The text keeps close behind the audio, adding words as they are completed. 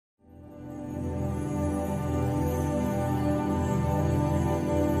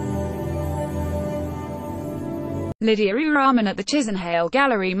Lydia Ourahmane at the Chisenhale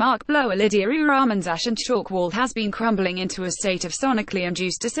Gallery. Mark Blower. Lydia Ourahmane's ash and chalk wall has been crumbling into a state of sonically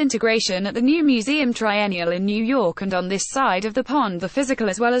induced disintegration at the new Museum Triennial in New York, and on this side of the pond the physical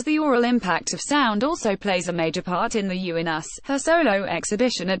as well as the aural impact of sound also plays a major part in the You in Us, her solo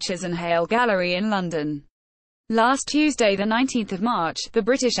exhibition at Chisenhale Gallery in London. Last Tuesday, the 19th of March, the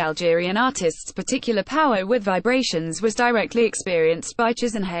British-Algerian artist's particular power with vibrations was directly experienced by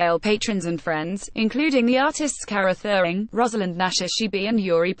Chisenhale patrons and friends, including the artists Cara Thuring, Rosalind Nashashibi and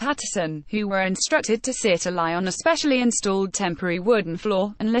Yuri Patterson, who were instructed to sit or lie on a specially installed temporary wooden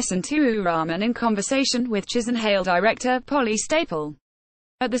floor, and listen to Ourahmane in conversation with Chisenhale director Polly Staple.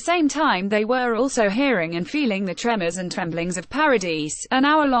 At the same time, they were also hearing and feeling the tremors and tremblings of Paradise, an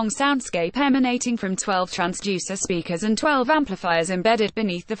hour-long soundscape emanating from 12 transducer speakers and 12 amplifiers embedded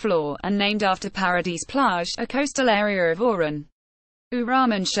beneath the floor, and named after Paradise Plage, a coastal area of Oran.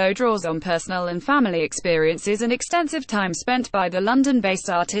 Ourahmane's show draws on personal and family experiences and extensive time spent by the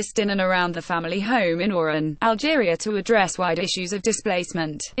London-based artist in and around the family home in Oran, Algeria, to address wide issues of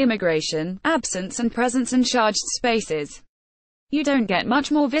displacement, immigration, absence and presence in charged spaces. You don't get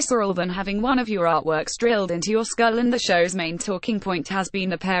much more visceral than having one of your artworks drilled into your skull, and the show's main talking point has been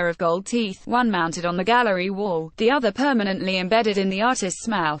the pair of gold teeth, one mounted on the gallery wall, the other permanently embedded in the artist's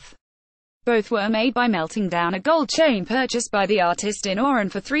mouth. Both were made by melting down a gold chain purchased by the artist in Oran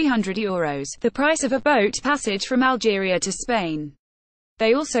for €300, the price of a boat passage from Algeria to Spain.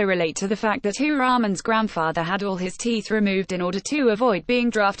 They also relate to the fact that Ourahmane's grandfather had all his teeth removed in order to avoid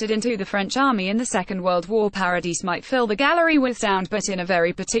being drafted into the French army in the Second World War. Paradise might fill the gallery with sound, but in a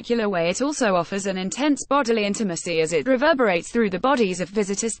very particular way it also offers an intense bodily intimacy as it reverberates through the bodies of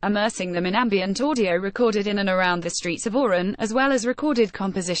visitors, immersing them in ambient audio recorded in and around the streets of Oran, as well as recorded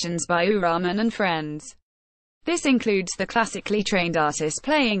compositions by Ourahmane and friends. This includes the classically trained artist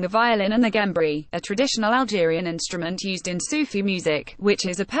playing the violin and the gembri, a traditional Algerian instrument used in Sufi music, which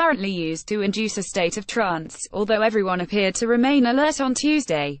is apparently used to induce a state of trance, although everyone appeared to remain alert on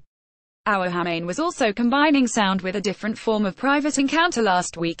Tuesday. Ourahmane was also combining sound with a different form of private encounter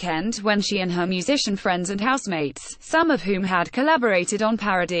last weekend when she and her musician friends and housemates, some of whom had collaborated on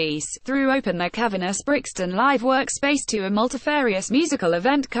Paradise, threw open their cavernous Brixton live workspace to a multifarious musical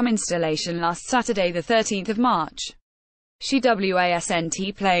event cum installation last Saturday, the 13th of March. She wasn't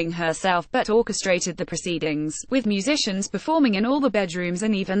playing herself but orchestrated the proceedings, with musicians performing in all the bedrooms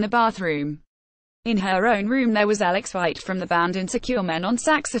and even the bathroom. In her own room there was Alex White from the band Insecure Men on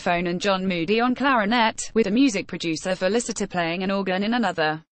saxophone and John Moody on clarinet, with a music producer Felicita playing an organ in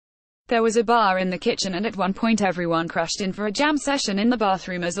another. There was a bar in the kitchen, and at one point everyone crashed in for a jam session in the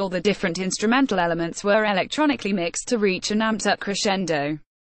bathroom as all the different instrumental elements were electronically mixed to reach an amped-up crescendo.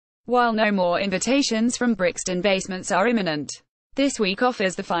 While no more invitations from Brixton basements are imminent, this week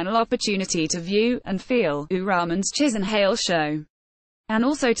offers the final opportunity to view and feel Ourahmane's Chisenhale show, and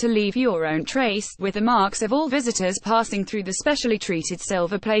also to leave your own trace, with the marks of all visitors passing through the specially treated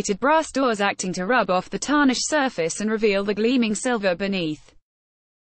silver-plated brass doors acting to rub off the tarnished surface and reveal the gleaming silver beneath.